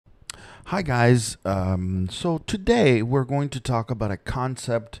Hi, guys. So today we're going to talk about a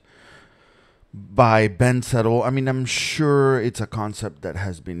concept by Ben Settle. I mean, I'm sure it's a concept that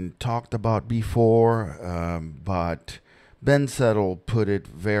has been talked about before, but Ben Settle put it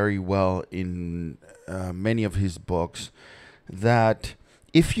very well in many of his books that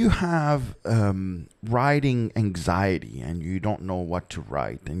if you have writing anxiety and you don't know what to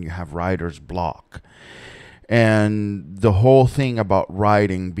write and you have writer's block, and the whole thing about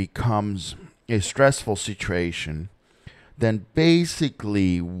writing becomes a stressful situation, then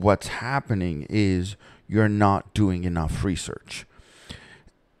basically what's happening is you're not doing enough research.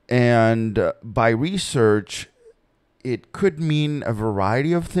 And by research, it could mean a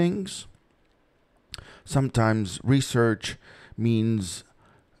variety of things. Sometimes research means,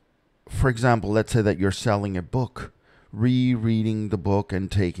 for example, let's say that you're selling a book, rereading the book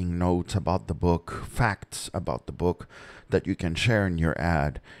and taking notes about the book, facts about the book that you can share in your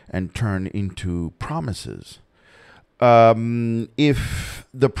ad and turn into promises. If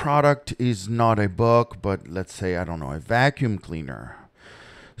the product is not a book, but let's say, I don't know, a vacuum cleaner.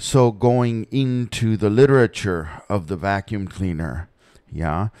 So going into the literature of the vacuum cleaner,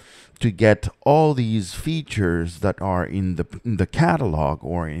 yeah, to get all these features that are in the catalog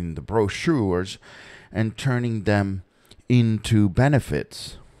or in the brochures and turning them into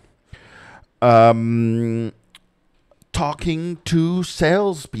benefits. Um, Talking to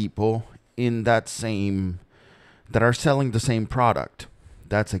salespeople in that are selling the same product.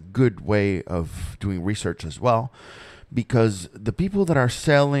 That's a good way of doing research as well, because the people that are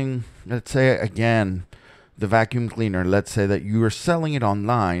selling, let's say again, the vacuum cleaner, let's say that you are selling it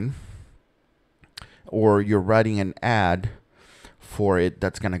online or you're writing an ad for it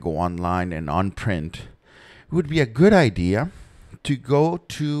that's going to go online and on print, it would be a good idea to go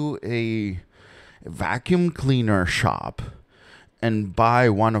to a vacuum cleaner shop and buy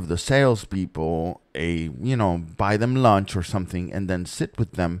one of the salespeople buy them lunch or something, and then sit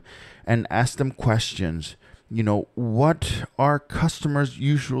with them and ask them questions. What are customers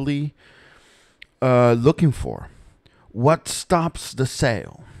usually looking for? What stops the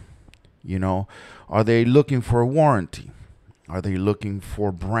sale? Are they looking for a warranty? Are they looking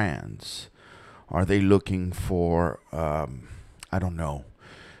for brands? Are they looking for, I don't know,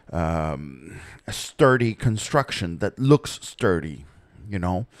 a sturdy construction that looks sturdy, you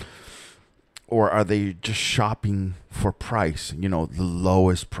know? Or are they just shopping for price? The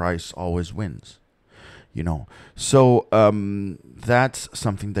lowest price always wins. So that's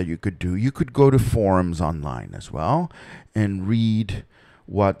something that you could do. You could go to forums online as well and read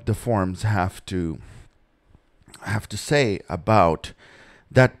what the forums have to say about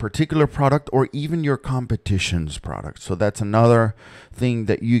that particular product or even your competition's product. So that's another thing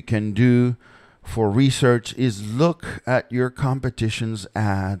that you can do for research, is look at your competition's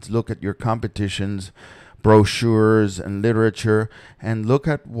ads, look at your competition's brochures and literature, and look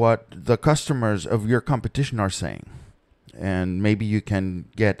at what the customers of your competition are saying. And maybe you can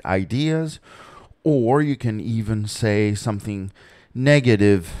get ideas, or you can even say something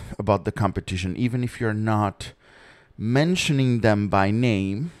negative about the competition, even if you're not mentioning them by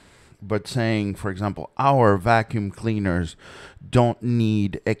name, but saying, for example, our vacuum cleaners don't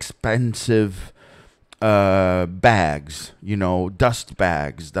need expensive bags, dust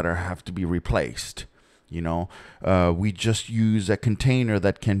bags that have to be replaced. We just use a container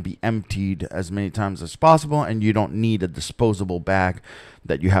that can be emptied as many times as possible, and you don't need a disposable bag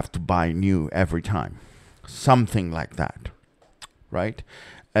that you have to buy new every time. Something like that, right?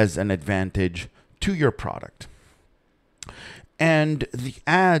 As an advantage to your product. And the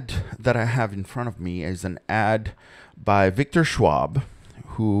ad that I have in front of me is an ad by Victor Schwab,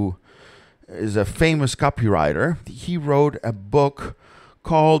 who is a famous copywriter. He wrote a book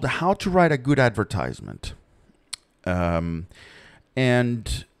called How to Write a Good Advertisement. And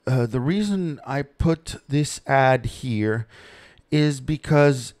the reason I put this ad here is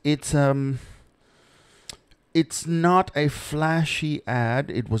because it's not a flashy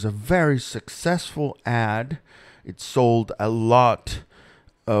ad. It was a very successful ad. It sold a lot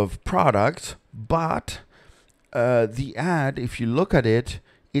of products, but the ad, if you look at it,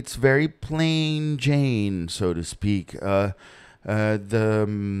 it's very plain Jane, so to speak. It's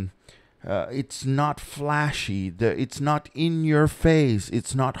not flashy. It's not in your face.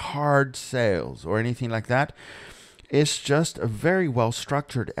 It's not hard sales or anything like that. It's just a very well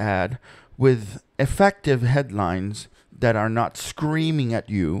structured ad with effective headlines that are not screaming at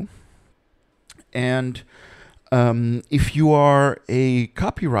you. And if you are a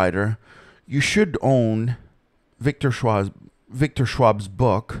copywriter, you should own Victor Schwab's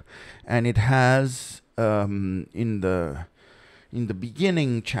book, and it has in in the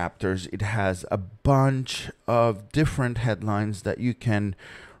beginning chapters, it has a bunch of different headlines that you can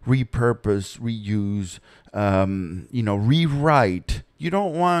repurpose, reuse, rewrite. You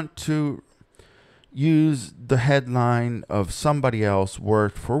don't want to use the headline of somebody else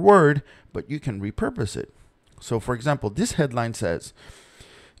word for word, but you can repurpose it. So, for example, this headline says,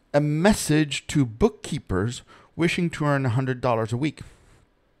 "A message to bookkeepers wishing to earn $100 a week."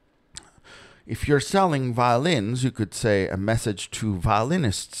 If you're selling violins, you could say, "A message to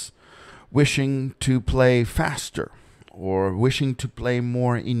violinists wishing to play faster or wishing to play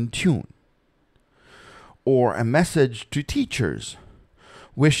more in tune." Or a message to teachers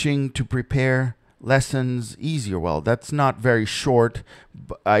wishing to prepare lessons easier. Well, that's not very short.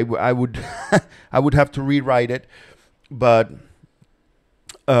 I would I would have to rewrite it, but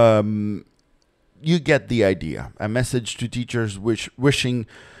you get the idea. A message to teachers wishing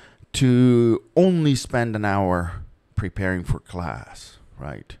to only spend an hour preparing for class,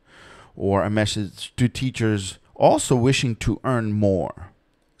 right? Or a message to teachers also wishing to earn more,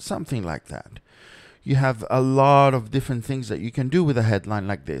 something like that. You have a lot of different things that you can do with a headline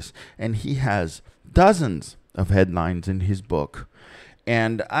like this. And he has dozens of headlines in his book.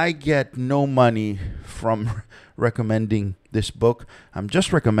 And I get no money from recommending this book. I'm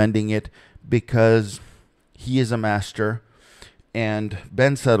just recommending it because he is a master and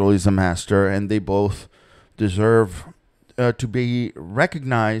Ben Settle is a master, and they both deserve to be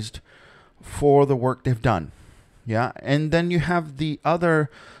recognized for the work they've done. Yeah, and then you have the other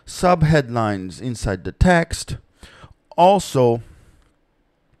sub-headlines inside the text, also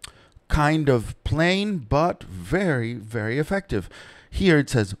kind of plain, but very, very effective. Here it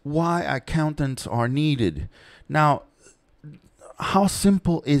says, "Why accountants are needed." Now, how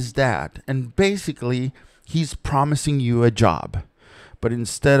simple is that? And basically, he's promising you a job. But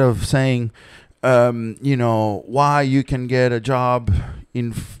instead of saying, why you can get a job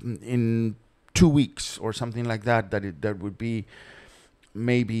in 2 weeks or something like that, that would be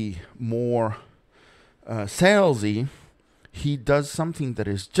maybe more salesy, he does something that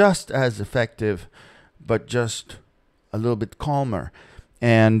is just as effective, but just a little bit calmer.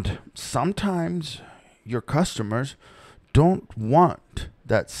 And sometimes your customers don't want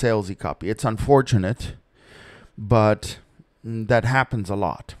that salesy copy. It's unfortunate, but that happens a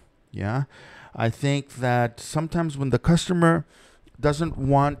lot. Yeah, I think that sometimes when the customer doesn't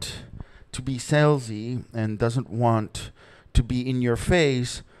want to be salesy and doesn't want to be in your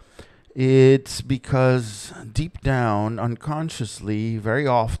face, it's because deep down, unconsciously, very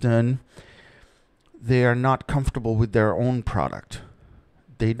often, they are not comfortable with their own product.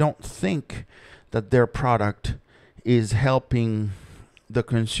 They don't think that their product is helping the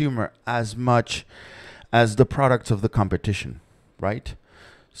consumer as much as the products of the competition, right?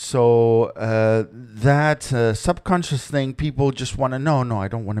 So that's a subconscious thing. People just want to know, no, I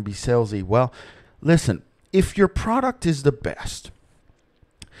don't want to be salesy. Well, listen, if your product is the best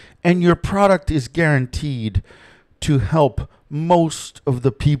and your product is guaranteed to help most of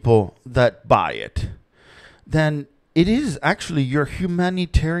the people that buy it, then it is actually your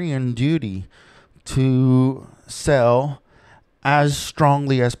humanitarian duty to sell as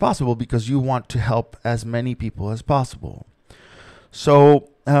strongly as possible because you want to help as many people as possible. So,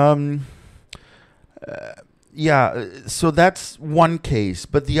 so that's one case.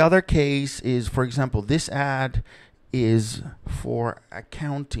 But the other case is, for example, this ad is for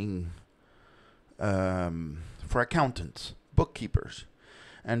accounting, for accountants, bookkeepers.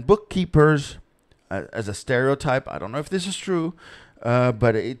 And bookkeepers, as a stereotype, I don't know if this is true,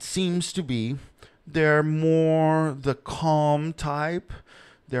 but it seems to be, they're more the calm type,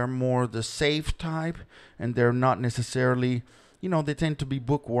 they're more the safe type, and they're not necessarily, they tend to be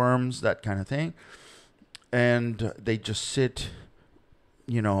bookworms, that kind of thing. And they just sit,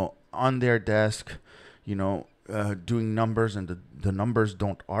 on their desk, doing numbers, and the numbers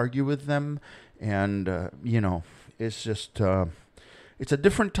don't argue with them. And, it's just, it's a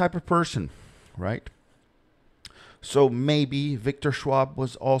different type of person, right? So maybe Victor Schwab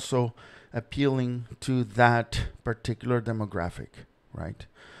was also appealing to that particular demographic, right?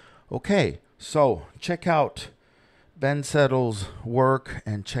 Okay, so check out Ben Settle's work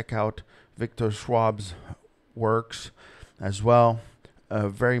and check out Victor Schwab's works as well.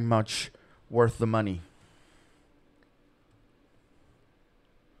 Very much worth the money.